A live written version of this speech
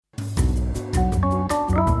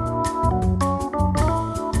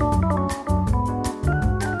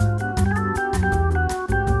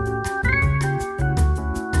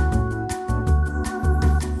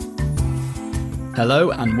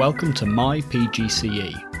Hello and welcome to My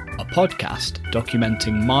PGCE, a podcast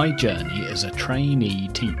documenting my journey as a trainee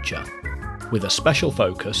teacher, with a special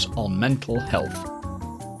focus on mental health.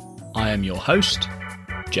 I am your host,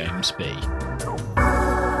 James B.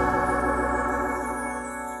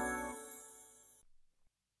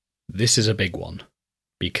 This is a big one,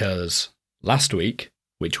 because last week,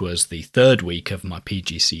 which was the third week of my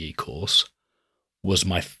PGCE course, was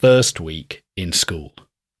my first week in school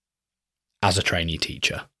as a trainee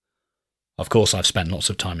teacher. Of course, I've spent lots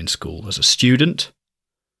of time in school as a student,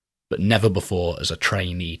 but never before as a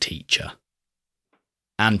trainee teacher.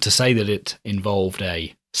 And to say that it involved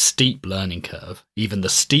a steep learning curve, even the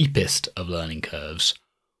steepest of learning curves,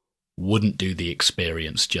 wouldn't do the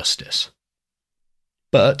experience justice.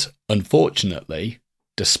 But, unfortunately,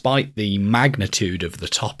 despite the magnitude of the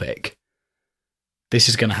topic, this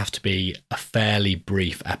is going to have to be a fairly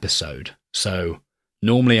brief episode. So,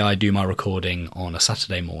 normally I do my recording on a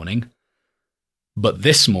Saturday morning, but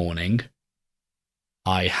this morning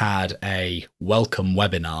I had a welcome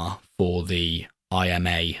webinar for the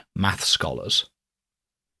IMA Math Scholars.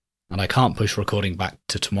 And I can't push recording back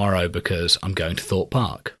to tomorrow because I'm going to Thorpe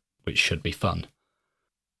Park, which should be fun.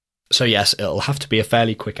 So yes, it'll have to be a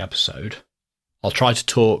fairly quick episode. I'll try to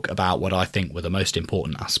talk about what I think were the most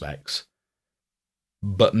important aspects,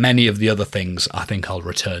 but many of the other things I think I'll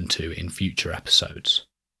return to in future episodes.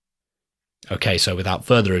 Okay, so without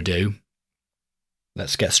further ado,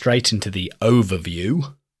 let's get straight into the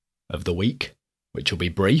overview of the week, which will be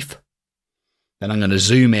brief. Then I'm going to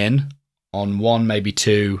zoom in on one, maybe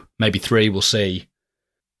two, maybe three, we'll see,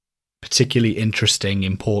 particularly interesting,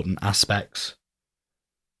 important aspects.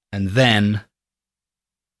 And then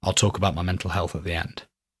I'll talk about my mental health at the end.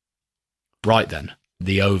 Right then,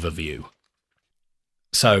 the overview.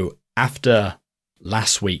 So, after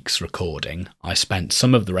last week's recording, I spent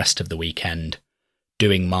some of the rest of the weekend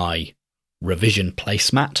doing my revision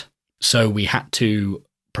placemat. So we had to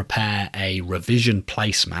prepare a revision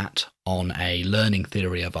placemat on a learning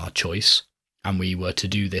theory of our choice, and we were to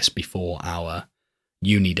do this before our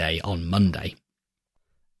uni day on Monday.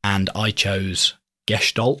 And I chose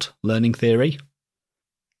Gestalt learning theory.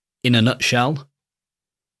 In a nutshell,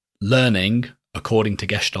 learning, according to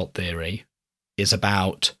Gestalt theory, is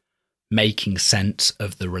about making sense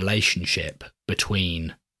of the relationship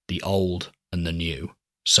between the old and the new.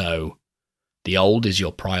 So, the old is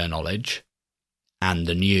your prior knowledge, and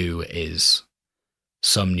the new is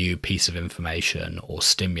some new piece of information or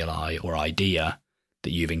stimuli or idea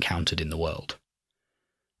that you've encountered in the world.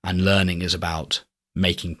 And learning is about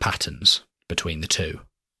making patterns between the two.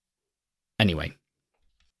 Anyway,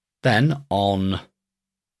 then on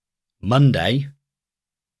Monday,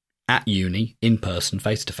 at uni, in person,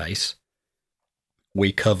 face-to-face,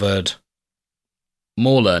 we covered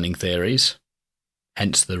more learning theories,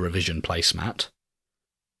 hence the revision placemat,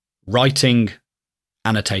 writing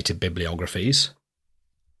annotated bibliographies.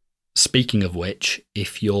 Speaking of which,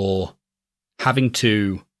 if you're having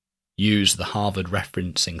to use the Harvard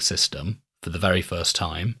referencing system for the very first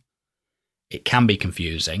time, it can be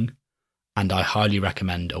confusing, and I highly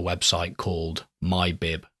recommend a website called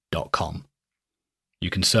mybib.com. You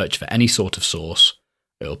can search for any sort of source,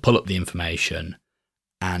 it'll pull up the information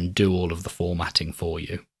and do all of the formatting for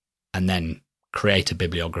you, and then create a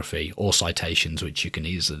bibliography or citations which you can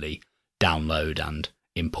easily download and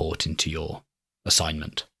import into your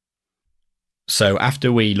assignment. So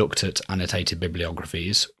after we looked at annotated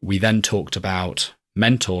bibliographies, we then talked about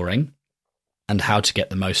mentoring and how to get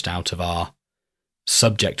the most out of our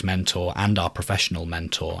subject mentor and our professional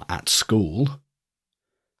mentor at school.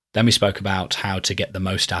 Then we spoke about how to get the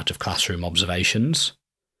most out of classroom observations.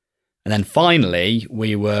 And then finally,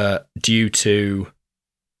 we were due to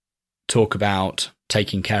talk about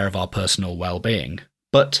taking care of our personal well-being,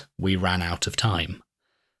 but we ran out of time.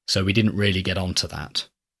 So we didn't really get onto that.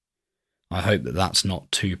 I hope that that's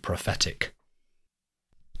not too prophetic.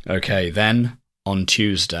 Okay, then on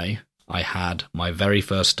Tuesday, I had my very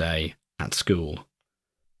first day at school.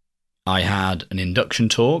 I had an induction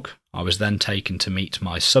talk. I was then taken to meet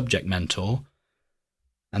my subject mentor,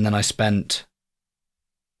 and then I spent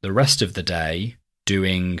the rest of the day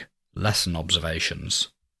doing lesson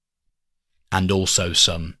observations and also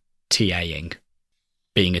some TAing,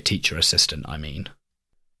 being a teacher assistant, I mean.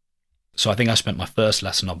 So I think I spent my first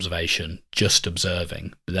lesson observation just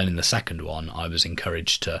observing, but then in the second one I was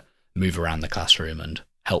encouraged to move around the classroom and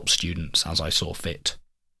help students as I saw fit.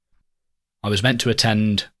 I was meant to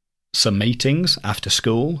attend some meetings after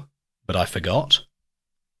school, but I forgot.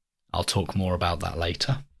 I'll talk more about that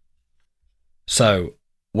later. So,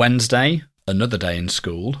 Wednesday, another day in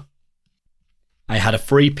school. I had a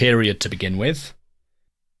free period to begin with,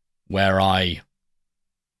 where I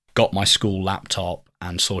got my school laptop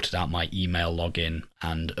and sorted out my email login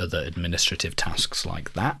and other administrative tasks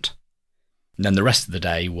like that. And then the rest of the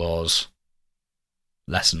day was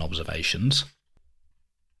lesson observations.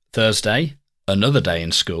 Thursday, another day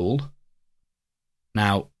in school.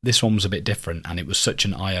 Now, this one was a bit different, and it was such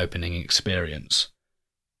an eye-opening experience.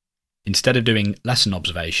 Instead of doing lesson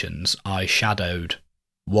observations, I shadowed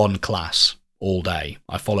one class all day.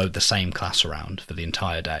 I followed the same class around for the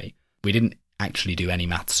entire day. We didn't actually do any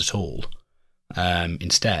maths at all.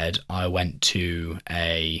 Instead, I went to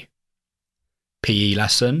a PE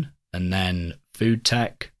lesson, and then food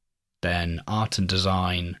tech, then art and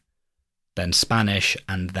design, then Spanish,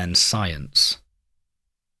 and then science.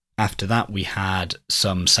 After that, we had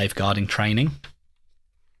some safeguarding training.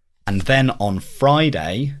 And then on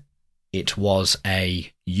Friday, it was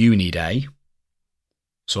a uni day.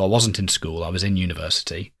 So I wasn't in school, I was in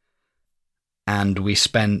university. And we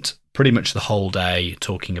spent pretty much the whole day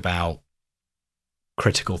talking about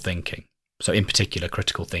critical thinking. So in particular,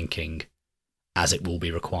 critical thinking as it will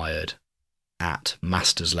be required at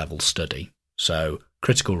master's level study. So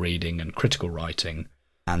critical reading and critical writing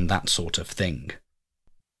and that sort of thing.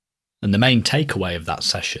 And the main takeaway of that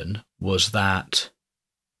session was that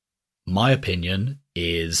my opinion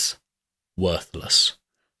is worthless.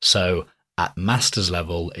 So at master's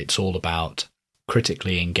level, it's all about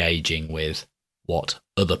critically engaging with what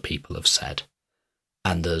other people have said.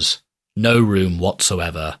 And there's no room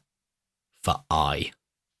whatsoever for I.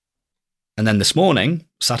 And then this morning,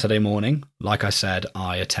 Saturday morning, like I said,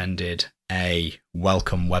 I attended a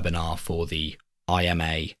welcome webinar for the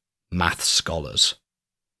IMA Maths Scholars,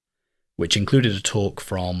 which included a talk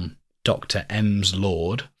from Dr. Ems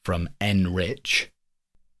Lord from NRICH,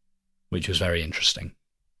 which was very interesting.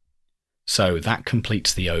 So that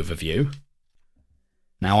completes the overview.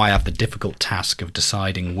 Now I have the difficult task of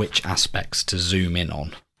deciding which aspects to zoom in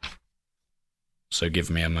on. So give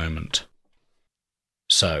me a moment.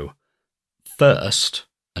 So, first,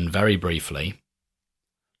 and very briefly,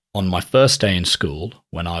 on my first day in school,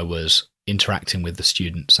 when I was interacting with the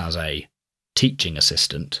students as a teaching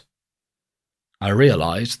assistant, I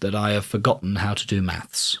realised that I have forgotten how to do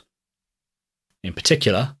maths. In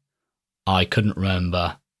particular, I couldn't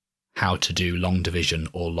remember how to do long division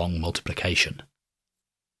or long multiplication.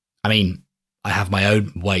 I mean, I have my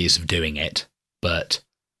own ways of doing it, but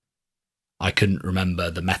I couldn't remember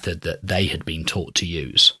the method that they had been taught to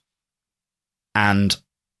use. And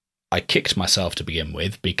I kicked myself to begin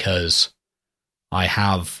with because I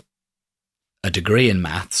have a degree in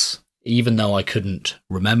maths. Even though I couldn't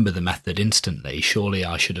remember the method instantly, surely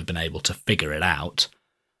I should have been able to figure it out.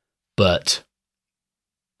 But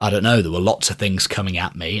I don't know, there were lots of things coming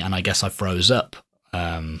at me, and I guess I froze up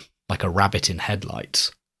like a rabbit in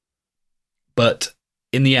headlights. But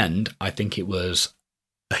in the end, I think it was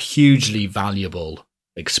a hugely valuable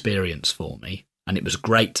experience for me, and it was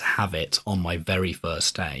great to have it on my very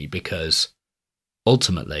first day because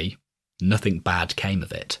ultimately nothing bad came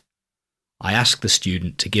of it. I asked the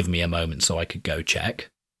student to give me a moment so I could go check,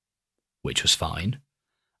 which was fine.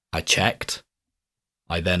 I checked.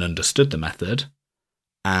 I then understood the method,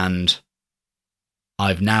 and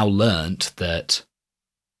I've now learnt that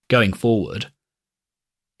going forward,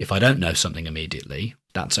 if I don't know something immediately,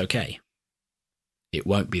 that's okay. It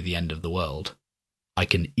won't be the end of the world. I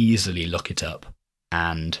can easily look it up,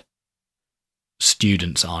 and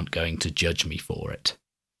students aren't going to judge me for it.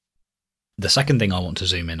 The second thing I want to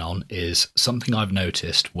zoom in on is something I've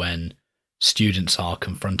noticed when students are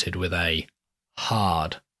confronted with a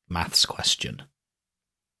hard maths question.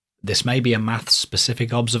 This may be a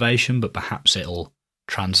maths-specific observation, but perhaps it'll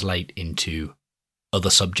translate into other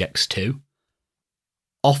subjects too.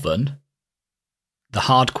 Often, the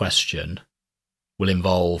hard question will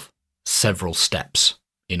involve several steps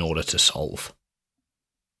in order to solve.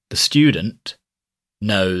 The student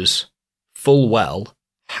knows full well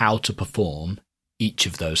how to perform each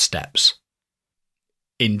of those steps.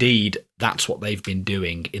 Indeed, that's what they've been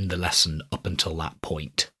doing in the lesson up until that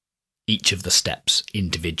point, each of the steps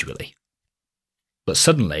individually. But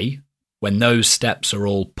suddenly, when those steps are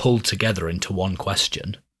all pulled together into one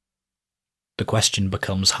question, the question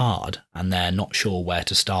becomes hard and they're not sure where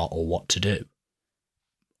to start or what to do.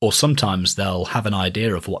 Or sometimes they'll have an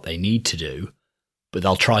idea of what they need to do, but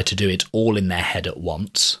they'll try to do it all in their head at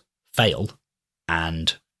once, fail,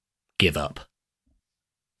 and give up.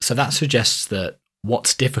 So that suggests that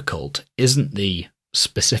what's difficult isn't the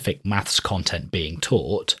specific maths content being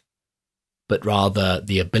taught, but rather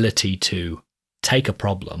the ability to take a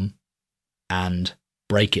problem and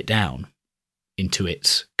break it down into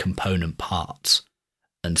its component parts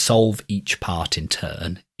and solve each part in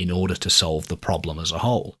turn in order to solve the problem as a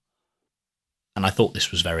whole. And I thought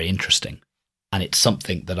this was very interesting. And it's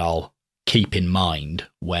something that I'll keep in mind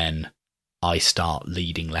when I start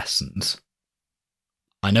leading lessons.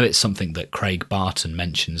 I know it's something that Craig Barton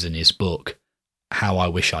mentions in his book, How I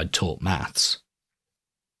Wish I'd Taught Maths.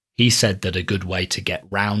 He said that a good way to get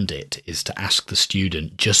round it is to ask the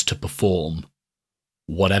student just to perform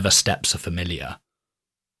whatever steps are familiar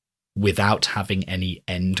without having any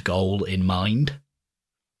end goal in mind.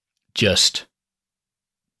 Just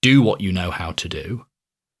do what you know how to do,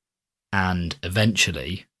 and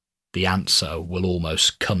eventually the answer will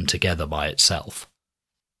almost come together by itself,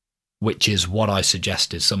 which is what I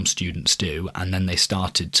suggested some students do, and then they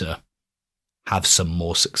started to have some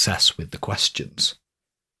more success with the questions.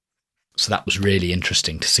 So that was really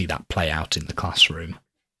interesting to see that play out in the classroom.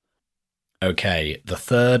 Okay, the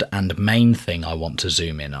third and main thing I want to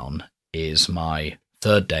zoom in on is my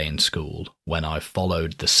third day in school, when I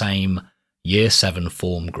followed the same Year 7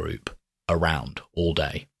 form group around all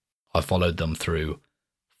day. I followed them through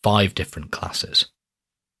 5 different classes.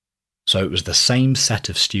 So it was the same set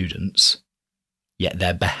of students, yet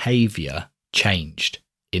their behaviour changed,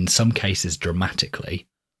 in some cases dramatically,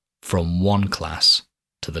 from one class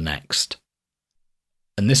to the next.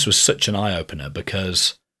 And this was such an eye-opener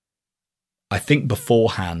because I think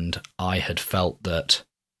beforehand I had felt that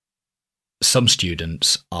some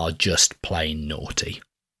students are just plain naughty,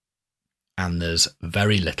 and there's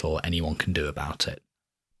very little anyone can do about it.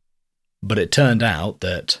 But it turned out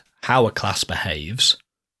that how a class behaves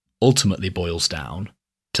ultimately boils down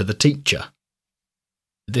to the teacher.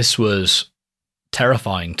 This was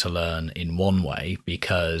terrifying to learn in one way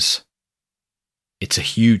because it's a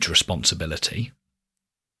huge responsibility,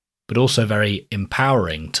 but also very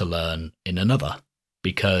empowering to learn in another,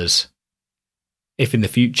 because if in the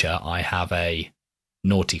future I have a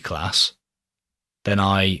naughty class, then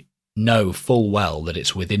I know full well that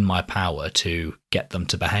it's within my power to get them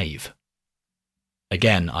to behave.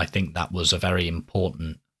 Again, I think that was a very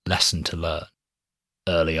important lesson to learn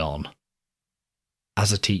early on.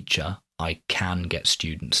 As a teacher, I can get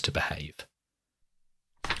students to behave.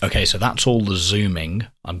 Okay, so that's all the zooming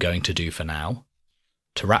I'm going to do for now.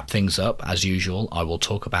 To wrap things up, as usual, I will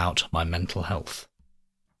talk about my mental health.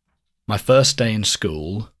 My first day in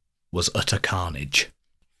school was utter carnage.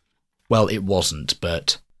 Well, it wasn't,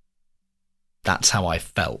 but that's how I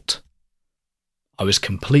felt. I was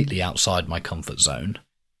completely outside my comfort zone,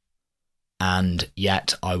 and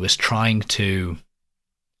yet I was trying to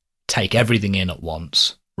take everything in at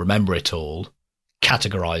once, remember it all,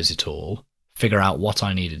 categorize it all, figure out what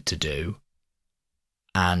I needed to do,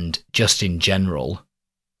 and just in general,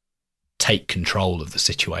 take control of the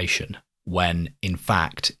situation, when in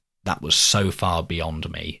fact that was so far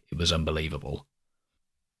beyond me, it was unbelievable.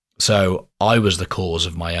 So I was the cause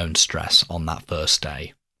of my own stress on that first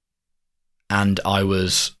day. And I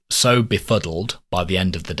was so befuddled by the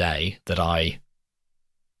end of the day that I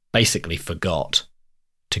basically forgot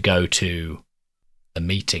to go to a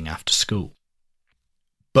meeting after school.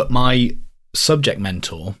 But my subject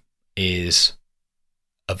mentor is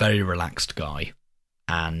a very relaxed guy,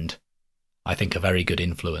 and I think a very good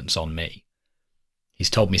influence on me. He's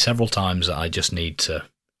told me several times that I just need to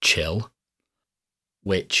chill,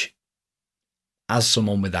 which, as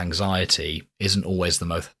someone with anxiety, isn't always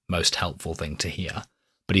the most helpful thing to hear.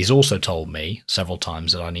 But he's also told me several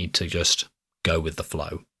times that I need to just go with the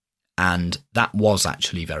flow. And that was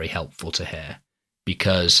actually very helpful to hear,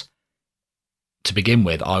 because to begin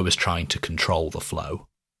with, I was trying to control the flow,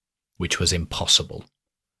 which was impossible.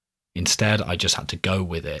 Instead, I just had to go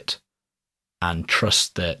with it and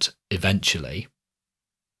trust that eventually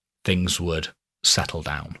things would settle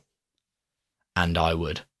down and I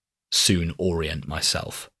would soon orient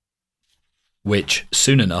myself, which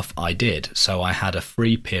soon enough I did. So I had a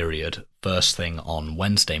free period first thing on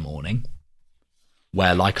Wednesday morning,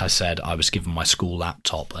 where, like I said, I was given my school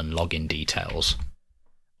laptop and login details.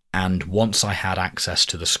 And once I had access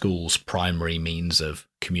to the school's primary means of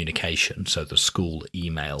communication, so the school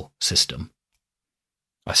email system,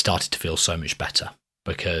 I started to feel so much better,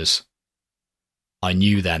 because I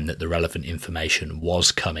knew then that the relevant information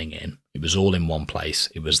was coming in. It was all in one place.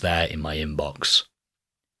 It was there in my inbox.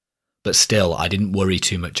 But still, I didn't worry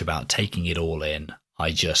too much about taking it all in.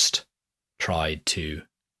 I just tried to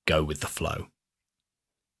go with the flow.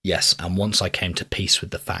 Yes, and once I came to peace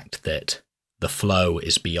with the fact that the flow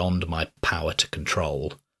is beyond my power to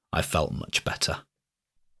control, I felt much better.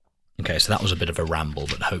 Okay, so that was a bit of a ramble,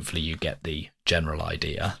 but hopefully you get the general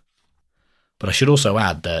idea. But I should also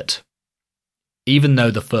add that even though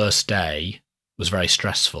the first day was very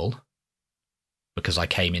stressful, because I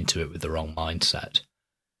came into it with the wrong mindset.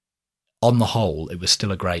 On the whole, it was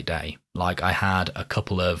still a great day. Like, I had a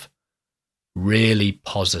couple of really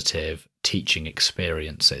positive teaching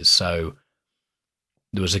experiences. So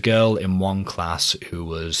there was a girl in one class who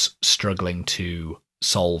was struggling to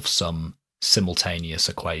solve some simultaneous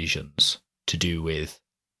equations to do with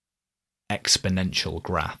exponential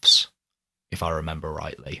graphs, if I remember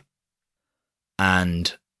rightly.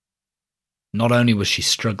 And not only was she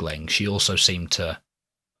struggling, she also seemed to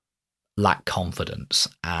lack confidence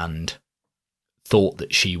and thought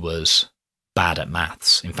that she was bad at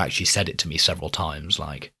maths. In fact, she said it to me several times,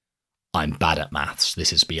 like, I'm bad at maths,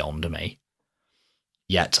 this is beyond me.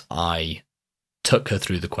 Yet I took her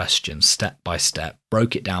through the questions step by step,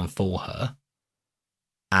 broke it down for her,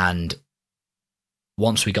 and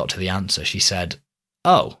once we got to the answer, she said,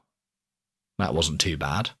 oh, that wasn't too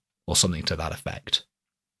bad, or something to that effect.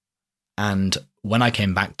 And when I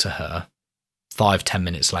came back to her 5-10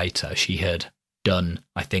 minutes later, she had done,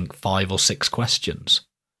 I think, 5 or 6 questions,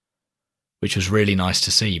 which was really nice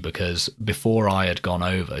to see, because before I had gone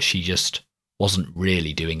over, she just wasn't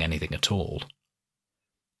really doing anything at all.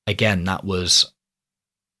 Again, that was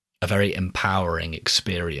a very empowering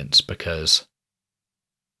experience, because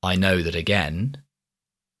I know that, again,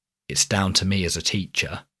 it's down to me as a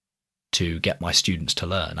teacher to get my students to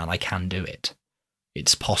learn, and I can do it.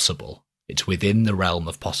 It's possible. It's within the realm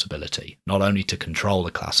of possibility, not only to control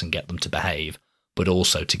the class and get them to behave, but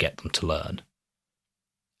also to get them to learn.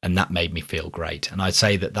 And that made me feel great. And I'd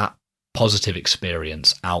say that that positive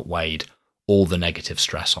experience outweighed all the negative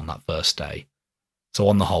stress on that first day. So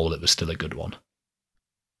on the whole, it was still a good one.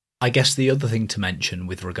 I guess the other thing to mention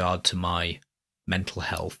with regard to my mental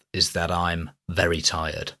health is that I'm very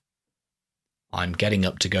tired. I'm getting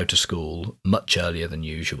up to go to school much earlier than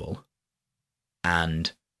usual.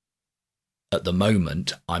 And at the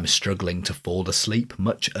moment, I'm struggling to fall asleep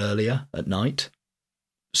much earlier at night.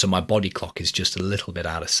 So my body clock is just a little bit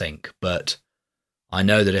out of sync. But I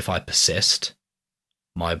know that if I persist,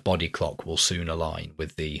 my body clock will soon align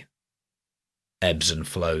with the ebbs and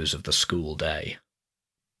flows of the school day.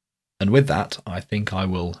 And with that, I think I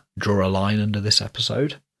will draw a line under this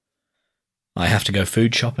episode. I have to go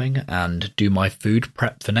food shopping and do my food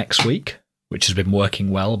prep for next week, which has been working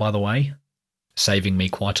well, by the way, saving me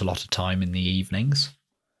quite a lot of time in the evenings.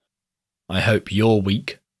 I hope your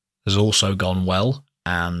week has also gone well,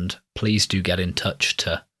 and please do get in touch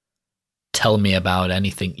to tell me about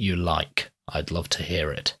anything you like. I'd love to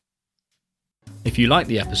hear it. If you like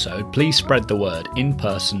the episode, please spread the word in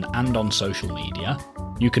person and on social media.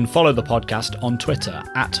 You can follow the podcast on Twitter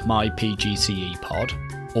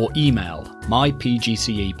 @mypgcepod or email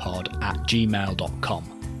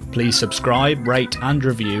mypgcepod@gmail.com. Please subscribe, rate and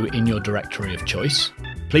review in your directory of choice.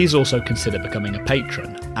 Please also consider becoming a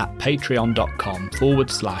patron at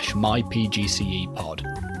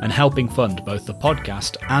patreon.com/mypgcepod and helping fund both the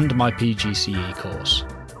podcast and my PGCE course.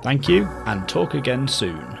 Thank you, and talk again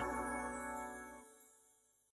soon.